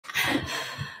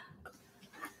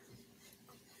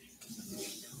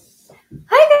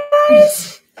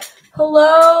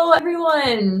Hello,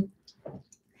 everyone.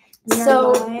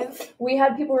 We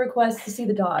had people request to see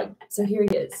the dog, so here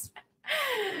he is.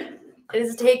 It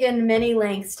has taken many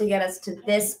lengths to get us to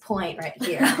this point right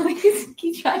here. We just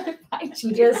keep trying to find you. If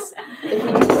you just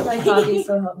like coffee,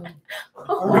 so help me.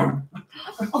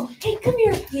 Oh, hey, come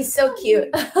here. He's so cute.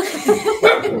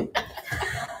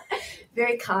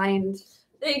 Very kind.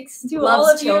 Thanks to Loves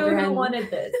all of children. you who wanted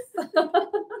this.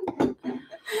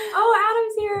 Oh,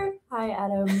 Adam's here. Hi,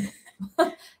 Adam.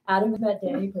 Adam met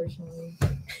Danny personally.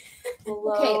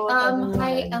 Hello, okay,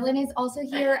 hi, everyone. Ellen is also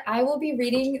here. I will be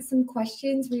reading some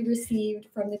questions we received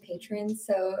from the patrons.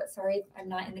 So sorry, I'm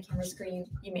not in the camera screen.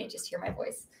 You may just hear my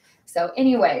voice. So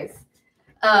anyways,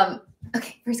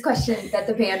 okay, first question that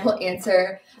the band will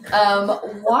answer.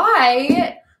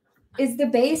 Why is the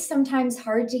bass sometimes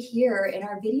hard to hear in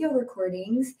our video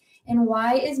recordings? And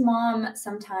why is Mom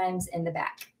sometimes in the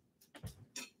back?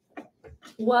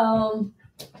 Well,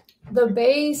 the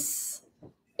bass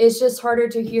is just harder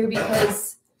to hear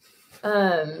because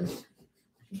the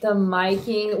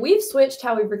miking, we've switched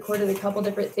how we've recorded a couple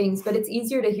different things, but it's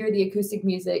easier to hear the acoustic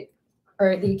music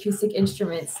or the acoustic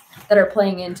instruments that are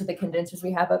playing into the condensers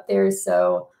we have up there.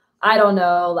 So I don't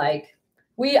know, like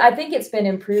I think it's been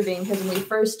improving because when we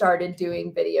first started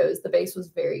doing videos, the bass was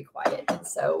very quiet. And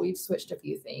so we've switched a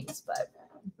few things, but.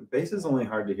 The bass is only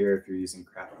hard to hear if you're using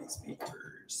crappy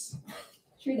speakers.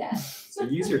 True that. So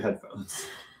use your headphones.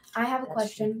 I have a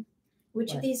question.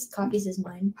 Which of these copies is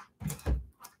mine?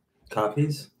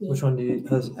 Copies? Yeah. Which one do you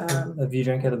have you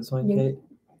drank out of this one, Kate?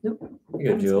 Nope. You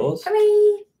got Julz.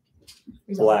 Hooray!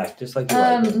 Black, just like you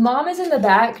like it. Mom is in the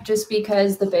back just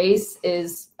because the bass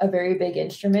is a very big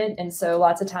instrument. And so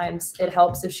lots of times it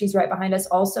helps if she's right behind us.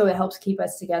 Also, it helps keep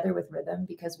us together with rhythm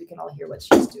because we can all hear what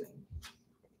she's doing.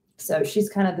 So she's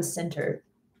kind of the center.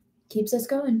 Keeps us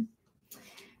going.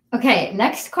 Okay,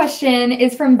 next question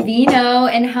is from Vino.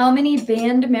 And how many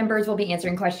band members will be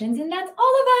answering questions? And that's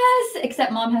all of us,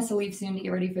 except Mom has to leave soon to get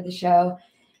ready for the show.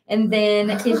 And then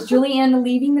is Julianne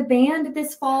leaving the band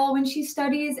this fall when she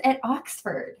studies at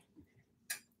Oxford?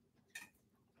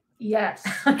 Yes.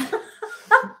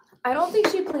 I don't think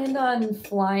she planned on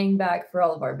flying back for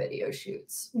all of our video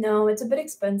shoots. No, it's a bit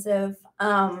expensive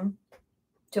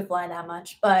to fly that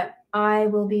much, but I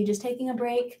will be just taking a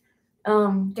break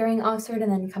during Oxford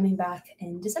and then coming back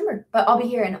in December. But I'll be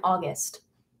here in August,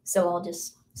 so I'll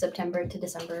just September to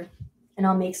December, and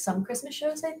I'll make some Christmas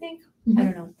shows, I think. Mm-hmm. I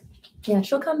don't know. Yeah,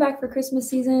 she'll come back for Christmas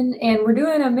season, and we're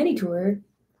doing a mini tour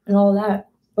and all of that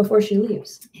before she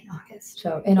leaves. In August.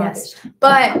 So in August.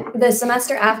 But the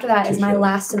semester after that is my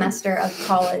last semester of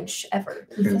college ever.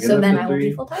 So then I will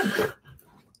be full-time.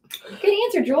 Good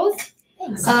answer, Jules.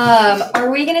 Thanks.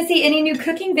 Are we going to see any new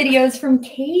cooking videos from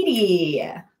Katie?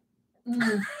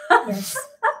 Yes.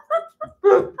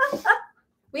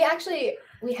 We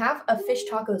have a fish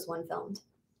tacos one filmed.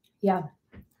 Yeah.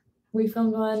 We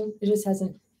filmed one. It just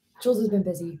hasn't. Jules has been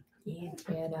busy. Yeah.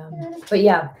 And but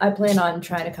yeah, I plan on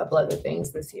trying a couple other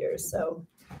things this year. So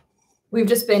we've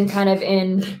just been kind of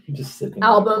in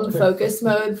album focus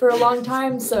mode for a long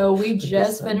time. So we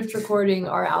just finished recording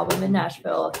our album in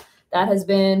Nashville. That has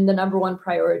been the #1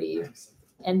 priority.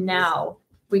 And now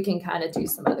we can kind of do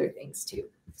some other things too.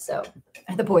 So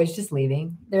are the boys just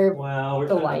leaving? They're Wow,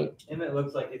 the light. Emmett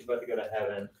looks like he's about to go to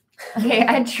heaven. Okay,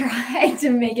 I tried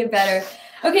to make it better.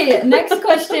 Okay, next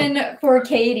question for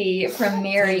Katie from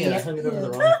Mary. I hung it over the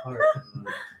wrong part.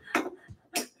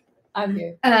 I'm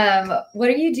here. What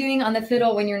are you doing on the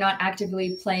fiddle when you're not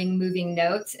actively playing moving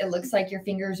notes? It looks like your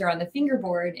fingers are on the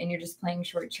fingerboard and you're just playing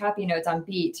short choppy notes on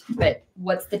beat. But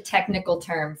what's the technical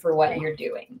term for what you're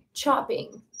doing?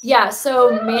 Chopping. Yeah,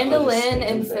 so mandolin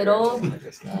and fiddle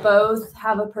both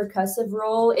have a percussive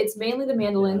role. It's mainly the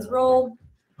mandolin's role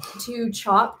to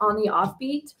chop on the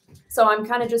offbeat. So I'm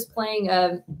kind of just playing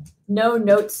no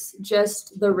notes,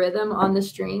 just the rhythm on the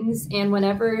strings. And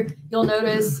whenever you'll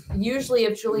notice, usually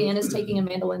if Julianne is taking a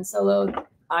mandolin solo,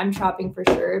 I'm chopping for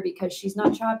sure because she's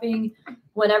not chopping.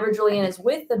 Whenever Julianne is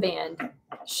with the band,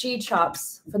 she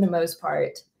chops for the most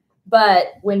part.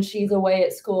 But when she's away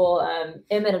at school,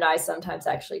 Emmett and I sometimes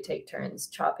actually take turns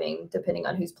chopping, depending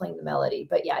on who's playing the melody.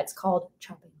 But yeah, it's called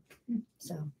chopping.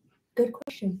 So good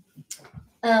question.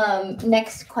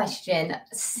 Next question.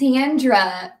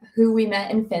 Sandra, who we met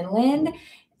in Finland,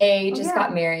 just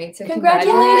got married. So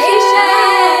congratulations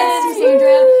to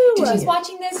Sandra. And she's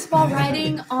watching this while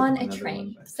riding on a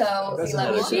train. So we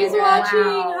love you. She's Sandra. watching.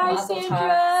 Wow. Hi, Mazel tov.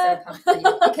 Sandra. So pumped for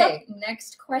you. Okay,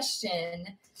 next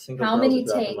question. Single How girls many are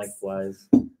dropping takes? like flies.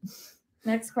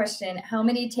 Next question. How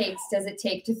many takes does it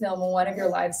take to film one of your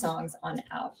live songs on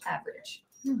average?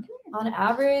 On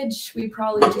average, we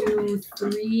probably do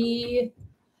 3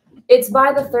 It's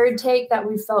by the third take that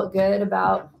we felt good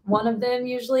about one of them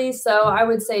usually. So I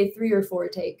would say 3 or 4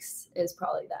 takes is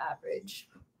probably the average.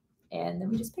 And then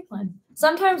we just pick one.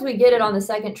 Sometimes we get it on the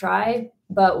second try,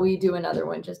 but we do another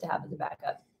one just to have as a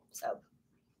backup. So,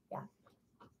 yeah.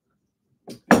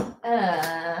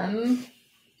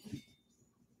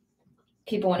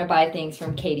 People want to buy things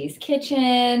from Katie's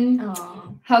Kitchen.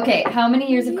 Aww. Okay, how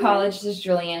many years of college does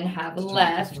Julianne have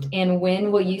left? And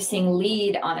when will you sing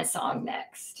lead on a song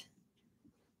next?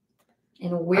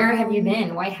 And where have you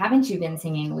been? Why haven't you been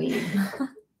singing lead?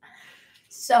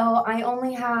 So I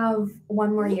only have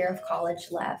 1 more year of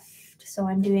college left. So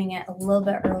I'm doing it a little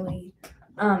bit early.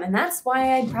 And that's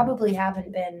why I probably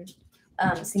haven't been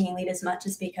singing lead as much,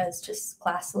 is because just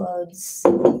class loads,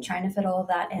 trying to fit all of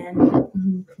that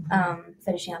in,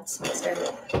 finishing out the semester.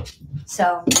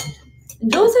 So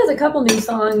Julz has a couple new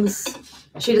songs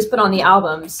she just put on the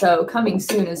album. So coming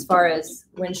soon as far as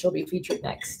when she'll be featured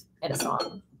next in a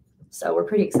song. So we're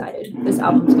pretty excited. This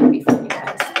album's going to be fun, you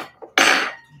guys.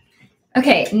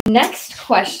 Okay, next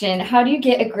question. How do you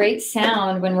get a great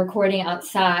sound when recording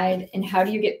outside? And how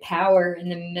do you get power in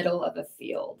the middle of a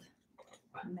field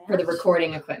for the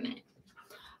recording equipment?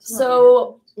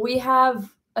 So we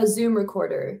have a Zoom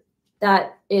recorder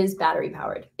that is battery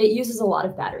powered. It uses a lot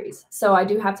of batteries. So I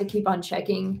do have to keep on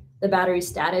checking the battery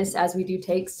status as we do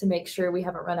takes to make sure we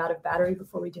haven't run out of battery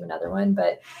before we do another one.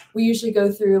 But we usually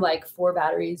go through like 4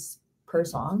 batteries per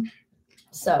song.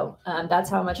 So that's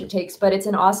how much it takes. But it's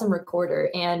an awesome recorder,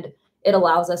 and it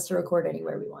allows us to record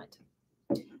anywhere we want.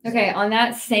 Okay, on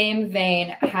that same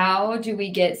vein, how do we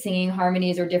get singing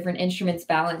harmonies or different instruments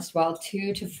balanced while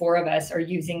 2 to 4 of us are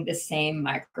using the same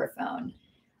microphone?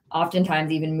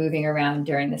 Oftentimes even moving around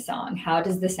during the song. How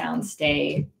does the sound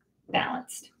stay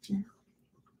balanced?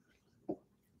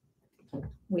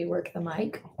 We work the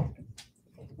mic.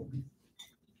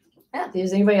 Yeah.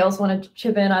 Does anybody else want to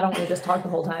chip in? I don't want to just talk the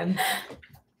whole time.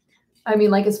 I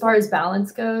mean, like, as far as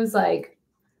balance goes, like,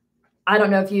 I don't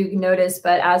know if you noticed,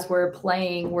 but as we're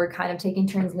playing, we're kind of taking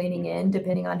turns leaning in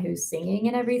depending on who's singing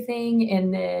and everything.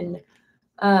 And then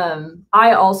I'm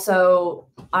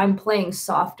playing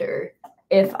softer.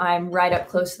 If I'm right up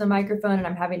close to the microphone and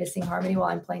I'm having to sing harmony while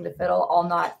I'm playing the fiddle, I'll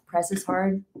not press as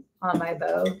hard on my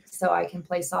bow so I can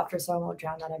play softer so I won't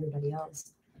drown out everybody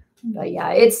else. But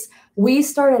yeah, we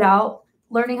started out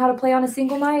learning how to play on a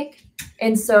single mic.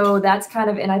 And so that's kind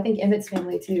of, and I think Emmett's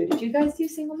family too. Did you guys do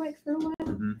single mic for a while?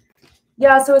 Mm-hmm.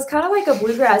 Yeah, so it's kind of like a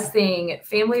bluegrass thing.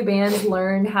 Family bands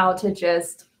learn how to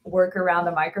just work around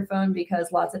a microphone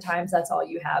because lots of times that's all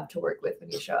you have to work with when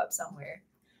you show up somewhere.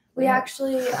 We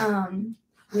actually,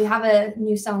 we have a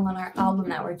new song on our album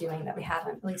that we're doing that we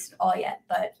haven't released all yet,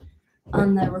 but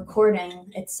on the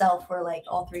recording itself, we're like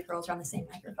all 3 girls are on the same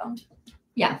microphone.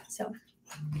 Yeah. So,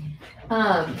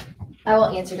 I will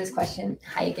answer this question.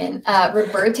 Hi again.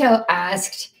 Roberto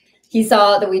asked, he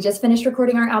saw that we just finished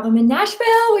recording our album in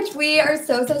Nashville, which we are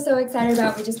so excited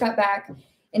about. We just got back.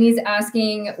 And he's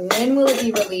asking, when will it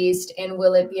be released and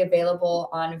will it be available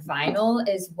on vinyl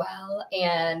as well?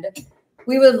 And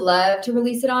we would love to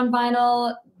release it on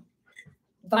vinyl.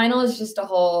 Vinyl is just a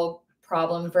whole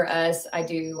problem for us. I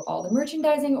do all the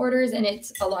merchandising orders, and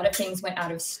a lot of things went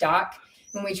out of stock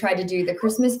when we tried to do the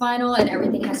Christmas vinyl, and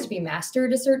everything has to be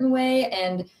mastered a certain way.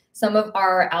 And some of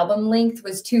our album length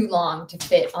was too long to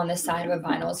fit on the side of a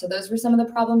vinyl. So those were some of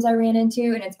the problems I ran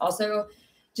into. And it's also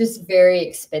just very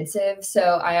expensive.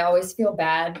 So I always feel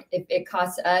bad if it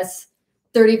costs us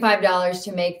 $35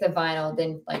 to make the vinyl,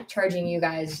 then like charging you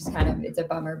guys just kind of, it's a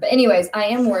bummer. But anyways, I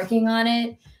am working on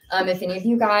it. If any of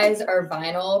you guys are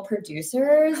vinyl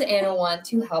producers and want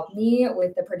to help me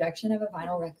with the production of a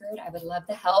vinyl record, I would love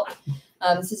to help.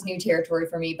 This is new territory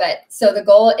for me. But so the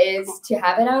goal is to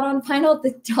have it out on vinyl.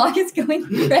 The dog is going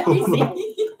crazy.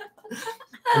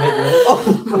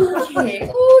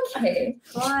 Okay.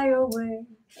 Fly away.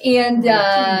 And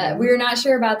we're not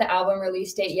sure about the album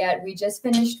release date yet. We just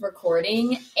finished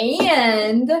recording,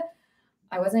 and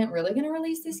I wasn't really going to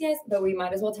release this yet, but we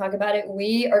might as well talk about it.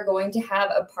 We are going to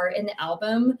have a part in the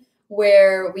album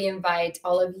where we invite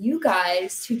all of you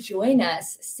guys to join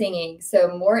us singing.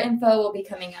 So more info will be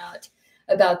coming out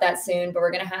about that soon, but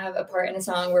we're going to have a part in a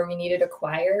song where we needed a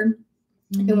choir.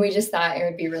 Mm-hmm. And we just thought it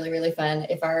would be really, really fun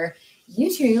if our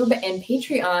YouTube and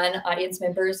Patreon audience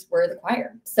members were the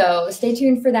choir. So stay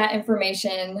tuned for that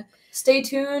information. Stay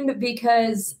tuned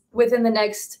because within the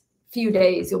next few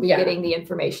days, you'll be getting the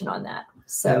information on that.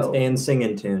 So and sing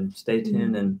in tune. Stay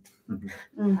tuned and.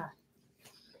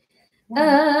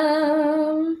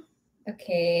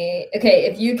 Okay.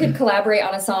 If you could collaborate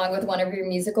on a song with one of your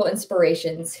musical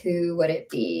inspirations, who would it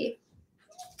be?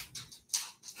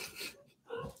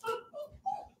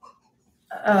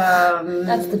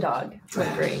 That's the dog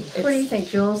whimpering. What do you think,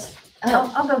 Jules?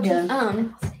 I'll go get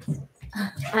him.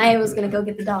 I was gonna go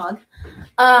get the dog.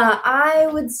 I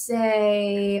would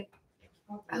say,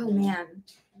 oh man,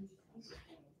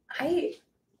 I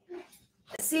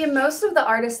see most of the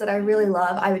artists that I really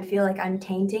love. I would feel like I'm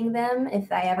tainting them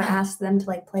if I ever asked them to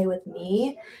like play with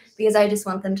me, because I just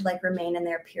want them to like remain in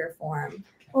their pure form.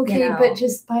 Okay, you know? but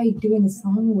just by doing a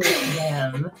song with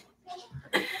them.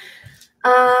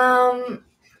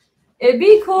 It'd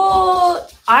be cool.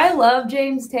 I love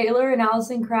James Taylor and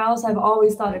Alison Krauss. I've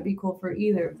always thought it'd be cool for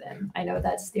either of them. I know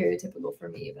that's stereotypical for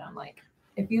me, but I'm like,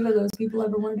 if either of those people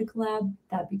ever wanted to collab,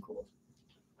 that'd be cool.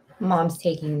 Mom's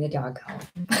taking the dog home.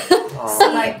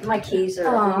 My keys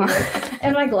are over here.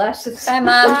 And my glasses. Bye,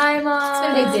 Mom. Bye,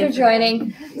 Mom. Thanks for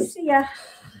joining. See ya.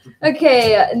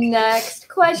 Okay, next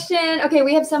question. Okay,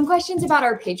 we have some questions about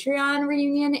our Patreon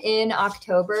reunion in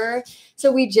October.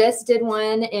 So we just did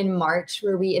one in March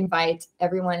where we invite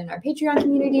everyone in our Patreon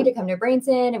community to come to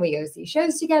Branson and we go see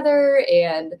shows together.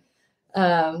 And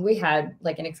we had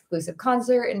like an exclusive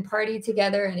concert and party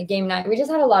together and a game night. We just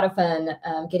had a lot of fun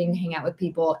getting to hang out with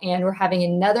people. And we're having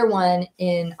another one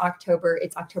in October.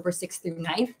 It's October 6th through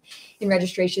 9th. And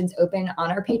registration's open on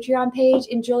our Patreon page.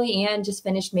 And Julianne just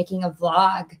finished making a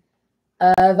vlog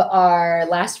of our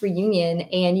last reunion.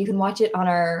 And you can watch it on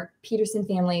our Petersen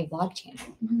family vlog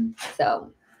channel.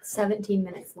 So 17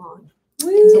 minutes long. it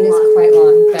is quite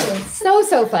long, but it's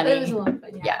so funny. It was a lot of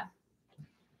fun, Yeah.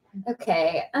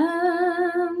 Okay.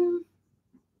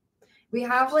 We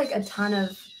have like a ton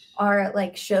of our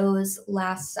like shows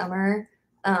last summer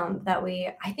that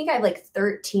I think I have like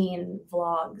 13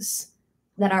 vlogs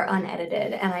that are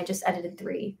unedited and I just edited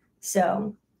 3.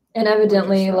 So And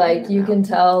evidently, like, you can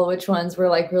tell which ones we're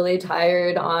like really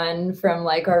tired on from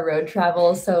like our road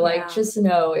travel. So like, Yeah. just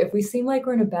know if we seem like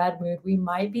we're in a bad mood, we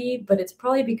might be, but it's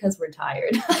probably because we're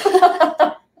tired.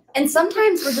 and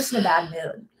sometimes we're just in a bad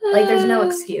mood. Like there's no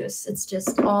excuse. It's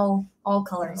just all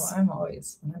colors. So I'm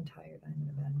always, when I'm tired, I'm in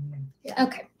a bad mood.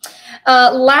 Okay.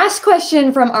 Last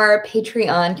question from our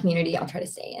Patreon community. I'll try to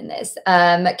stay in this.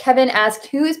 Kevin asked,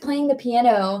 who is playing the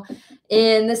piano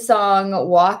in the song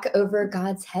Walk Over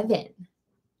God's Heaven?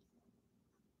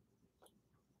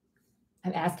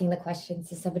 I'm asking the questions.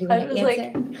 Does somebody want to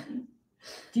answer?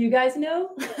 Do you guys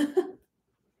know?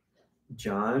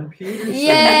 John Petersen.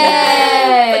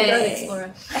 Yay!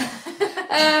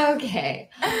 Okay.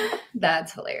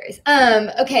 That's hilarious.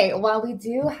 Okay, while we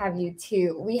do have you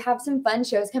two, we have some fun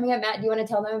shows coming up. Matt, do you want to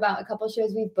tell them about a couple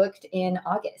shows we've booked in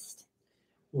August?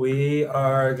 We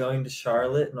are going to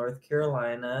Charlotte, North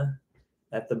Carolina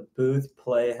at the Booth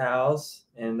Playhouse,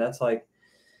 and that's like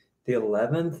the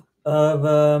 11th of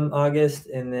August,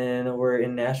 and then we're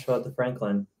in Nashville at the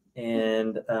Franklin,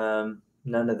 and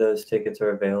none of those tickets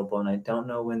are available, and I don't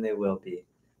know when they will be.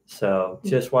 So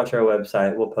just watch our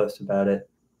website. We'll post about it.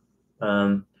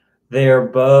 They are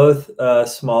both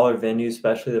smaller venues,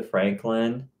 especially the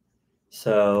Franklin.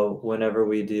 So whenever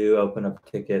we do open up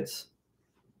tickets,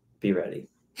 be ready.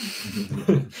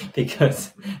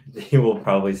 Because they will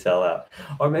probably sell out.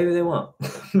 Or maybe they won't.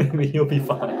 Maybe you'll be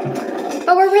fine.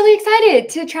 But we're really excited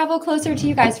to travel closer to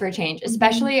you guys for a change,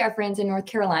 especially our friends in North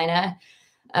Carolina.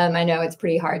 I know it's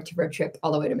pretty hard to road trip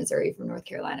all the way to Missouri from North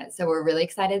Carolina. So we're really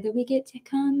excited that we get to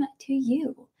come to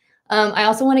you. I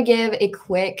also want to give a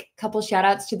quick couple shout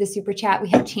outs to the super chat. We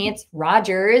have Chance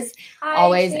Rogers,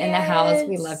 always in the house.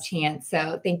 We love Chance.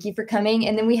 So thank you for coming.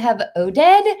 And then we have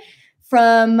Oded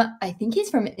from, I think he's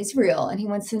from Israel. And he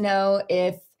wants to know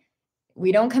if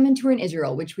we don't come and tour in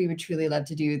Israel, which we would truly love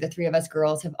to do. The 3 of us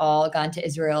girls have all gone to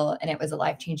Israel and it was a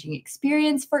life-changing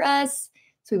experience for us.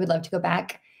 So we would love to go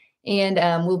back. And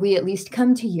will we at least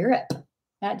come to Europe?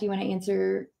 Matt, do you want to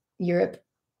answer Europe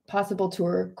possible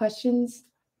tour questions?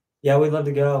 Yeah, we'd love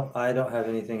to go. I don't have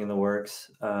anything in the works,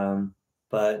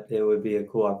 but it would be a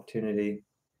cool opportunity.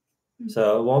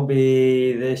 So it won't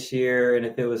be this year, and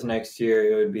if it was next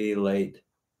year, it would be late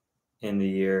in the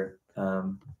year.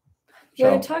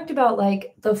 Yeah, we talked about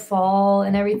like the fall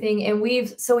and everything, and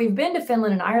we've been to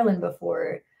Finland and Ireland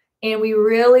before, and we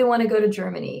really want to go to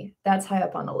Germany. That's high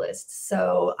up on the list.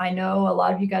 So I know a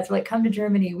lot of you guys are like, come to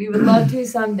Germany. We would love to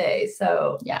someday.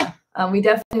 So yeah, we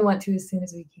definitely want to as soon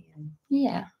as we can.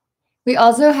 Yeah. We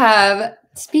also have,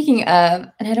 speaking of,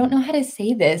 and I don't know how to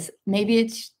say this, maybe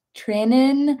it's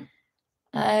Trennen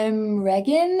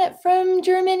Regan from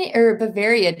Germany or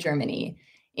Bavaria, Germany.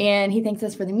 And he thanks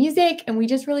us for the music. And we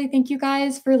just really thank you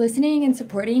guys for listening and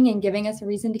supporting and giving us a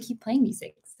reason to keep playing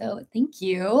music. So thank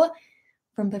you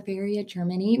from Bavaria,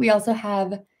 Germany. We also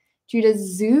have Judah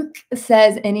Zook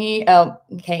says any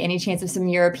chance of some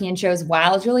European shows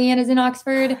while Julianne is in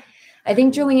Oxford? I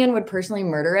think Julianne would personally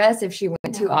murder us if she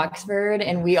went to Oxford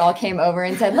and we all came over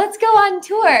and said, let's go on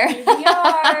tour. We are.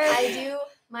 I do.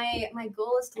 My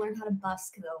goal is to learn how to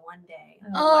busk though one day.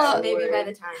 Oh, Maybe by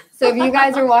the time. So if you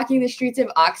guys are walking the streets of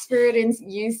Oxford and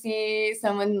you see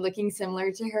someone looking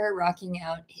similar to her rocking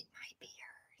out, it might be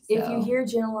her. If you hear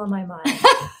Jill on my mind.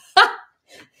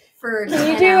 For Can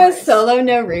you 10 do hours. a solo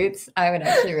no roots? I would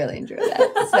actually really enjoy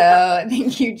that. So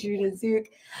thank you, Judah Zook.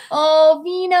 Oh,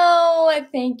 Vino,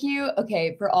 thank you.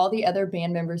 Okay, for all the other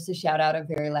band members to shout out a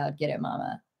very loud "Get It,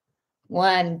 Mama."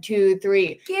 1, 2,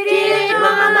 3. Get it,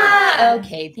 Mama.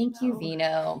 Okay, thank you,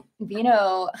 Vino.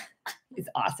 Vino is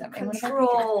awesome. And what about our dad?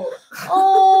 Control.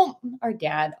 Oh, our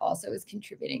dad also is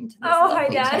contributing to this. Oh, hi,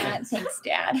 lovely Dad. chat. Thanks,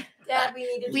 Dad. Dad, we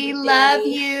needed We you. love Daddy.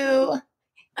 you.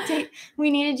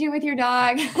 We needed you with your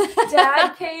dog.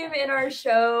 Dad came in our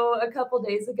show a couple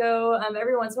days ago.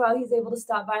 Every once in a while, he's able to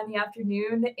stop by in the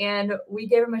afternoon, and we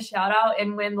gave him a shout out.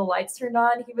 And when the lights turned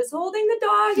on, he was holding the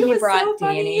dog. It He was brought so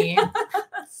funny. Danny.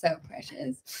 So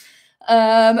precious.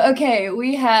 Okay,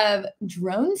 we have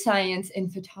drone science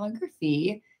and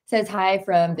photography. Says hi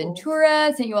from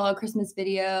Ventura. Sent you all a Christmas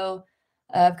video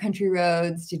of country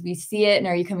roads. Did we see it? And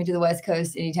are you coming to the West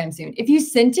Coast anytime soon? If you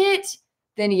sent it,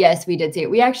 then yes, we did see it.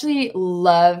 We actually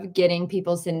love getting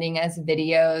people sending us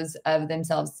videos of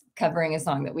themselves covering a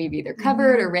song that we've either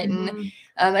covered or written.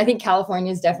 I think California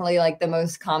is definitely like the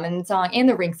most common song and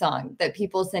the Rink song that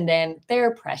people send in.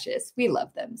 They're precious. We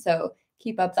love them. So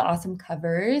keep up the awesome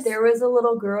covers. There was a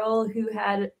little girl who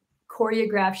had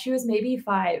choreographed. She was maybe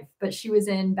 5, but she was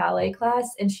in ballet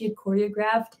class, and she had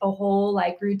choreographed a whole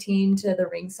like routine to the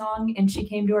Ring song. And she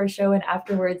came to our show and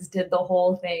afterwards did the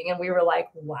whole thing, and we were like,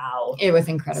 "Wow, It was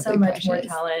incredibly so much more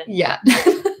precious. talent." Yeah.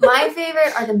 My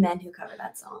favorite are the men who cover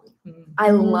that song. I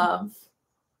love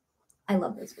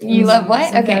those videos. You love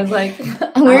what? Sometimes, Okay. like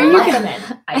Where are I you love going?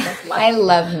 men. I just love I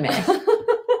love men.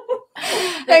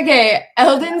 Okay,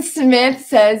 Eldon Smith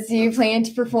says, do you plan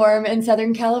to perform in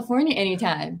Southern California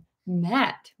anytime?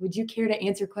 Matt, would you care to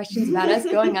answer questions about us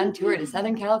going on tour to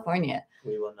Southern California?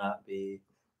 We will not be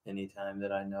any time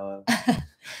that I know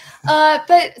of.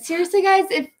 But seriously, guys,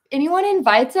 if anyone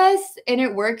invites us and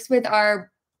it works with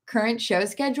our current show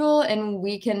schedule and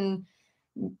we can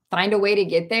find a way to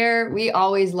get there, we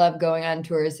always love going on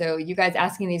tour. So you guys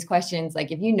asking these questions,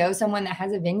 like if you know someone that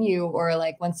has a venue or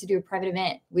like wants to do a private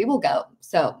event, we will go.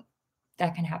 So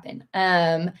that can happen.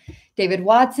 David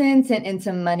Watson sent in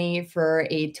some money for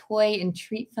a toy and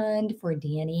treat fund for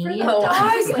Danny. For the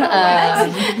dogs.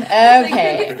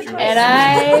 Okay. And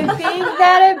I think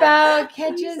that about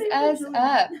catches us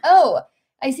up. Oh,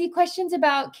 I see questions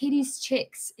about Katie's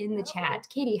chicks in the chat.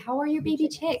 Katie, how are your baby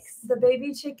chicks? The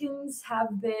baby chickens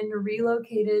have been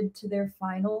relocated to their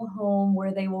final home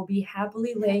where they will be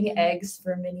happily laying eggs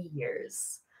for many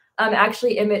years.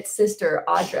 Actually, Emmett's sister,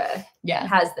 Audra, Yeah.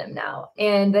 has them now.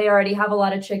 And they already have a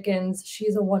lot of chickens.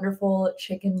 She's a wonderful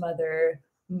chicken mother,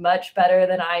 much better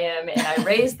than I am. And I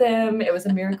raised them. It was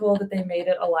a miracle that they made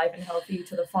it alive and healthy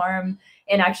to the farm.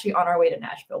 And actually, on our way to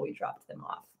Nashville, we dropped them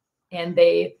off. And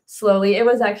they slowly, it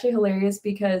was actually hilarious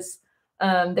because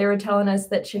they were telling us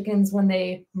that chickens, when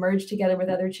they merge together with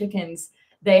other chickens,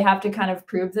 they have to kind of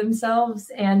prove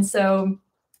themselves. And so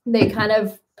they kind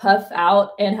of puff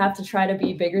out and have to try to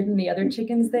be bigger than the other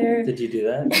chickens there. Did you do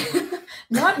that?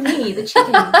 Not me, the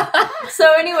chicken.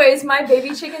 So anyways, my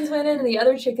baby chickens went in and the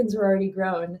other chickens were already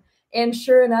grown. And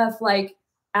sure enough, like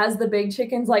as the big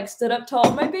chickens like stood up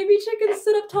tall, my baby chickens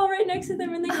stood up tall right next to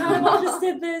them and they kind of all just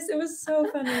did this. It was so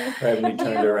funny. Right when you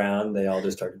turned around, they all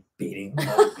just started beating them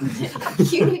up.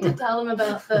 You need to tell them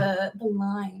about the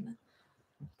line.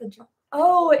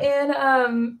 Oh,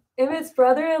 and Emmett's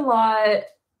brother-in-law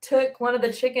took one of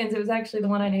the chickens. It was actually the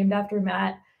one I named after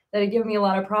Matt that had given me a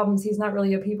lot of problems. He's not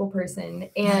really a people person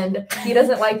and he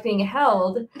doesn't like being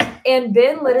held. And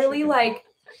Ben literally like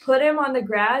put him on the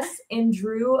grass and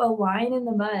drew a line in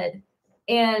the mud.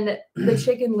 And the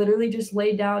chicken literally just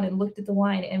laid down and looked at the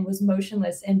line and was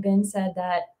motionless. And Ben said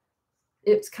that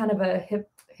it's kind of a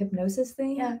hypnosis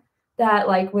thing. Yeah. That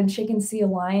like when chickens see a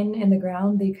line in the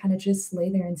ground, they kind of just lay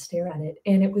there and stare at it.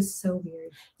 And it was so weird.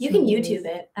 You So can weird. YouTube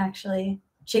it, actually.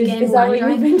 Chicken Is that what line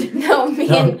you've drawing. been doing? No, me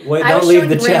and Don't, wait, I don't was leave showing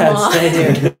the Grandma. chat. Stay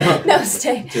here. No,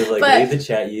 stay. Just like But- leave the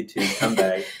chat, YouTube, come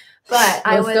back. But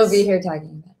We'll still be here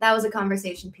talking about That was a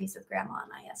conversation piece with Grandma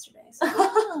and I yesterday. So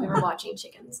we were watching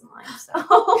chickens in line. So.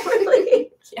 Oh, really?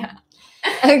 Yeah.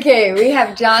 Okay, we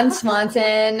have John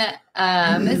Swanson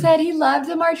that said he loves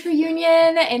the March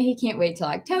Reunion and he can't wait till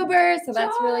October. So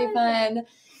that's really fun.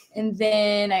 And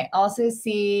then I also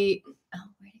see, oh,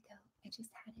 where'd it go? I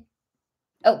just had it.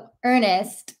 Oh,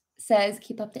 Ernest says,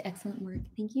 keep up the excellent work.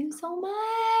 Thank you so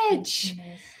much.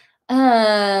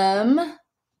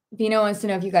 Vino wants to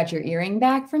know if you got your earring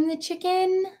back from the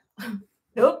chicken.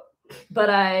 Nope.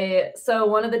 But so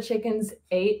one of the chickens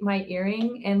ate my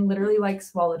earring and literally like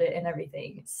swallowed it and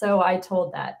everything. So I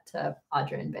told that to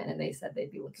Audra and Ben, and they said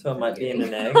they'd be looking. So it for might the be in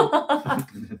earring. an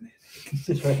egg.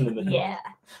 Just right in the middle. Yeah,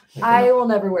 I will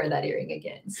never wear that earring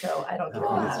again. So I don't get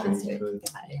Oh, that. that's It, good.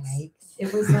 guys.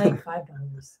 It was like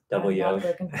 $5. Double I'm not yoke.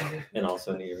 broken hearted. And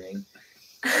also an earring.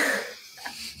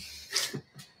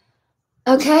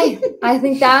 Okay, I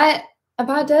think that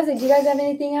about does it. Do you guys have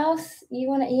anything else you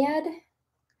want to add?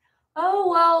 Oh,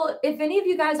 well, if any of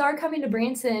you guys are coming to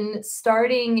Branson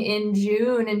starting in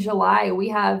June and July, we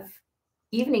have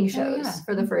evening shows yeah.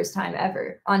 for the first time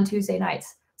ever on Tuesday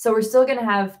nights. So we're still going to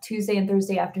have Tuesday and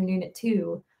Thursday afternoon at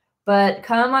 2. But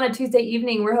come on a Tuesday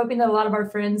evening. We're hoping that a lot of our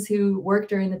friends who work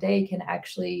during the day can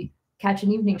actually catch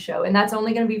an evening show. And that's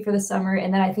only going to be for the summer.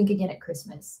 And then I think again at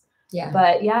Christmas. Yeah.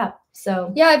 But yeah,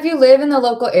 so. Yeah, if you live in the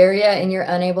local area and you're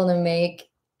unable to make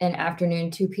an afternoon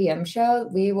 2 p.m. show,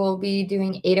 we will be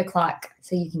doing 8 o'clock.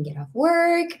 So you can get off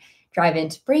work, drive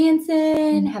into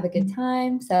Branson, have a good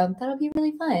time. So that'll be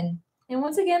really fun. And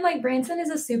once again, like Branson is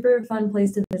a super fun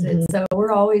place to visit. So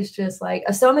we're always just like,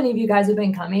 so many of you guys have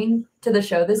been coming to the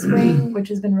show this spring, which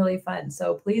has been really fun.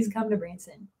 So please come to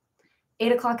Branson.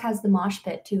 8 o'clock has the mosh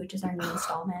pit too, which is our new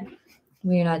installment.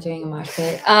 We're not doing a mosh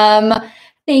pit.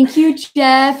 Thank you,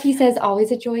 Jeff. He says,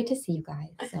 always a joy to see you guys.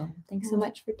 So thanks so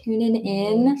much for tuning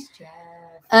in. Thanks,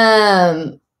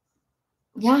 Jeff.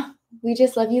 Yeah, we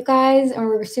just love you guys and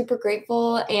we're super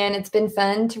grateful. And it's been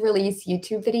fun to release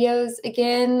YouTube videos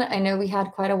again. I know we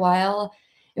had quite a while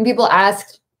and people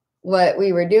asked what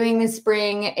we were doing this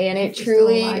spring, and it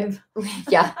truly,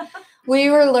 yeah,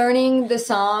 we were learning the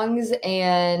songs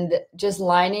and just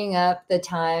lining up the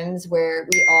times where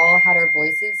we all had our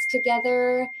voices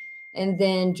together. And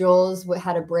then Julz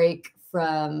had a break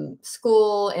from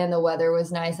school and the weather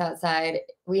was nice outside.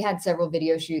 We had several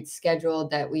video shoots scheduled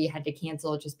that we had to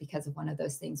cancel just because of one of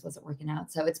those things wasn't working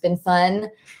out. So it's been fun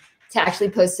to actually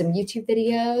post some YouTube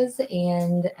videos.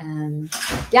 And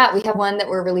yeah, we have one that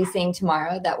we're releasing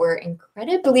tomorrow that we're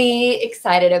incredibly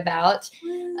excited about.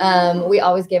 We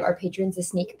always give our patrons a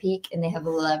sneak peek and they have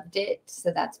loved it.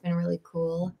 So that's been really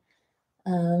cool.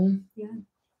 Yeah.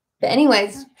 But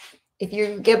anyways, if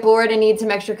you get bored and need some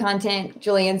extra content,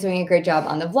 Julianne's doing a great job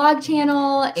on the vlog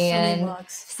channel and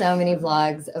so many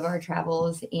vlogs of our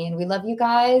travels. And we love you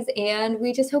guys. And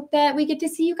we just hope that we get to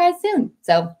see you guys soon.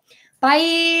 So bye.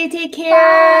 Take care.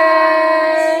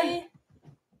 Bye.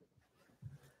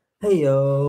 Hey, yo.